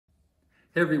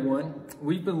Hey everyone,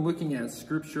 we've been looking at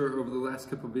scripture over the last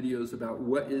couple of videos about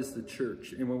what is the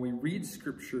church. And when we read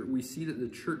scripture, we see that the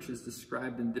church is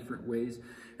described in different ways.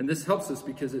 And this helps us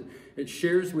because it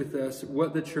shares with us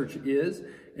what the church is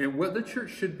and what the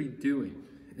church should be doing.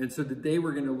 And so today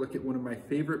we're going to look at one of my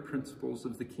favorite principles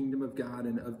of the kingdom of God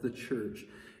and of the church.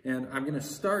 And I'm going to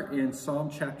start in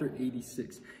Psalm chapter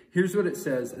 86. Here's what it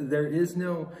says. There is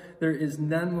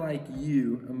none like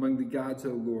you among the gods, O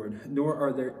Lord, nor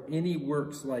are there any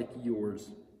works like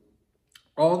yours.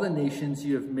 All the nations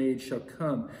you have made shall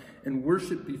come and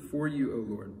worship before you, O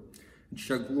Lord, and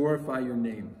shall glorify your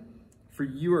name. For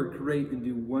you are great and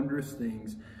do wondrous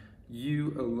things.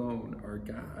 You alone are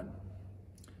God.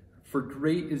 For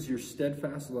great is your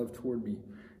steadfast love toward me.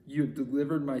 You have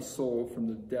delivered my soul from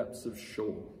the depths of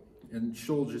Sheol. And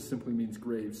Sheol just simply means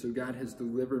grave. So God has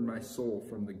delivered my soul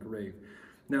from the grave.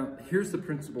 Now, here's the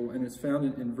principle, and it's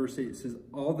found in verse 8. It says,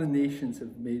 all the nations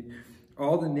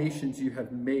you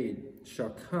have made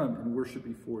shall come and worship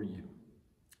before you.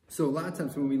 So a lot of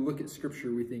times when we look at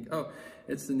scripture, we think, oh,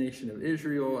 it's the nation of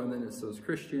Israel, and then it's those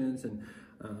Christians, and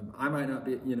I might not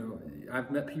be,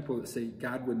 I've met people that say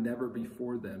God would never be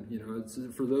for them. It's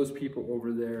for those people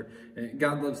over there. And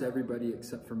God loves everybody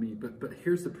except for me. But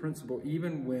here's the principle.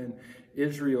 Even when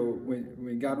Israel,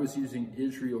 when God was using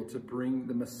Israel to bring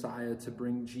the Messiah, to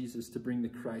bring Jesus, to bring the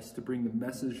Christ, to bring the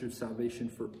message of salvation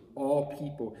for all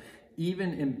people,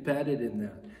 even embedded in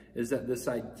that is that this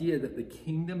idea that the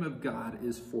kingdom of God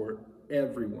is for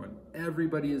everyone.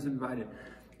 Everybody is invited.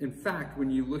 In fact,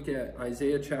 when you look at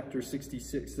Isaiah chapter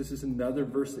 66, this is another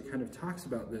verse that kind of talks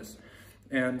about this.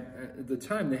 And at the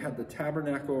time, they had the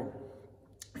tabernacle,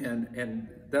 and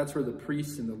that's where the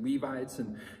priests and the Levites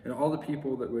and all the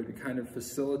people that would kind of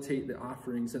facilitate the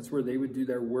offerings, that's where they would do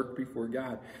their work before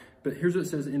God. But here's what it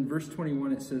says in verse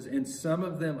 21, it says, and some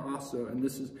of them also, and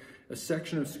this is a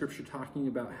section of scripture talking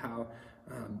about how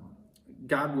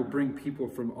God will bring people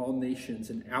from all nations,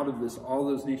 and out of this, all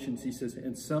those nations, he says,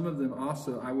 and some of them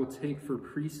also I will take for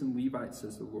priests and Levites,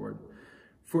 says the Lord.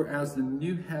 For as the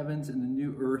new heavens and the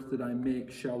new earth that I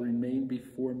make shall remain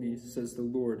before me, says the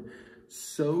Lord,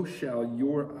 so shall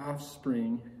your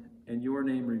offspring and your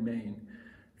name remain.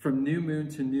 From new moon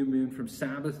to new moon, from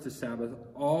Sabbath to Sabbath,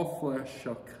 all flesh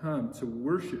shall come to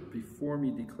worship before me,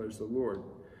 declares the Lord.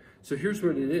 So here's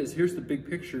what it is. Here's the big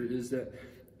picture, is that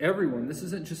everyone, this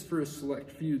isn't just for a select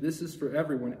few, this is for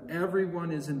everyone.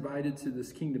 Everyone is invited to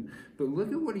this kingdom. But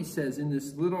look at what he says in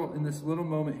this little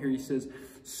moment here. He says,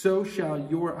 so shall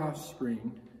your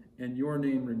offspring and your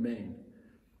name remain.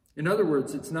 In other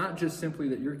words, it's not just simply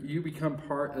that you become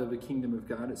part of the kingdom of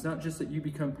God. It's not just that you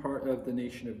become part of the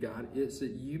nation of God. It's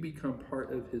that you become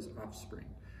part of his offspring.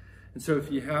 And so if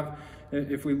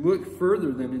we look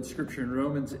further than in scripture in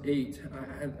Romans 8,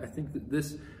 I think that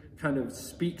this kind of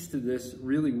speaks to this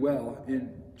really well.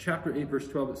 In chapter 8, verse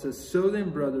 12, it says, so then,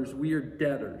 brothers, we are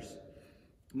debtors,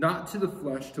 not to the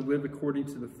flesh, to live according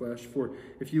to the flesh. For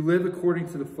if you live according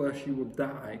to the flesh, you will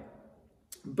die.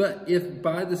 But if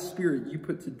by the Spirit you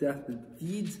put to death the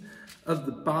deeds of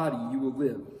the body, you will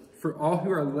live. For all who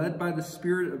are led by the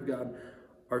Spirit of God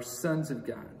are sons of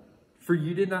God. For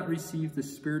you did not receive the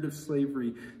spirit of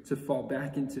slavery to fall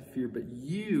back into fear, but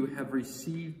you have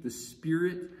received the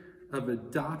Spirit of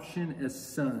adoption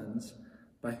as sons,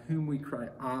 by whom we cry,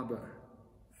 Abba,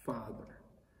 Father.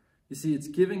 You see, it's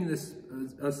giving us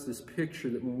this picture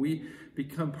that when we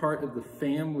become part of the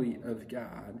family of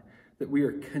God, that we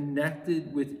are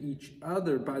connected with each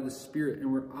other by the Spirit,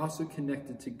 and we're also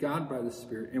connected to God by the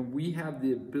Spirit, and we have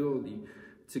the ability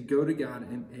to go to God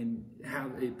and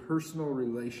have a personal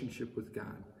relationship with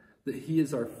God. That he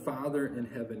is our Father in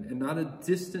heaven, and not a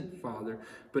distant Father,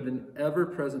 but an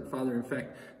ever-present Father. In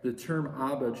fact, the term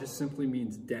Abba just simply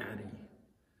means daddy.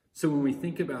 So when we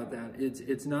think about that,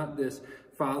 it's not this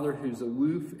Father who's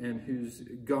aloof and who's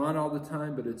gone all the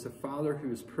time, but it's a Father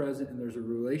who is present, and there's a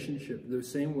relationship the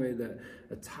same way that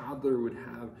a toddler would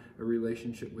have a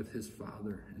relationship with his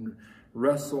father, and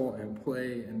wrestle and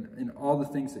play and all the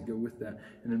things that go with that.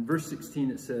 And in verse 16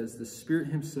 it says, the Spirit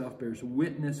himself bears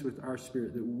witness with our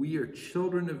spirit that we are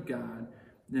children of God,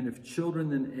 and if children,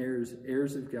 then heirs,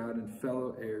 heirs of God, and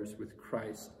fellow heirs with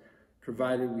Christ,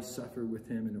 provided we suffer with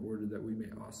him in order that we may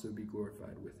also be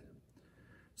glorified with him.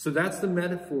 So that's the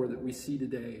metaphor that we see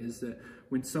today, is that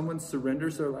when someone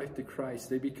surrenders their life to Christ,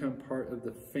 they become part of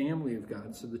the family of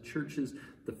God. So the church is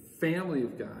the family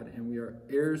of God, and we are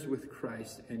heirs with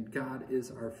Christ, and God is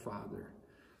our Father.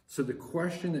 So the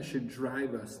question that should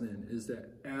drive us then is that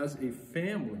as a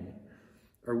family,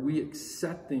 are we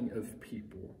accepting of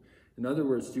people? In other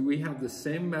words, do we have the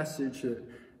same message that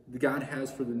God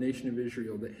has for the nation of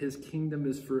Israel, that his kingdom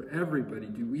is for everybody,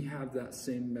 do we have that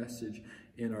same message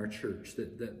in our church?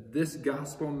 That this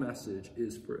gospel message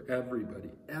is for everybody.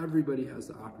 Everybody has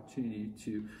the opportunity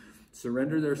to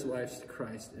surrender their lives to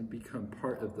Christ and become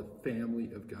part of the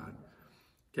family of God.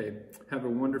 Okay, have a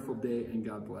wonderful day and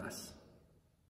God bless.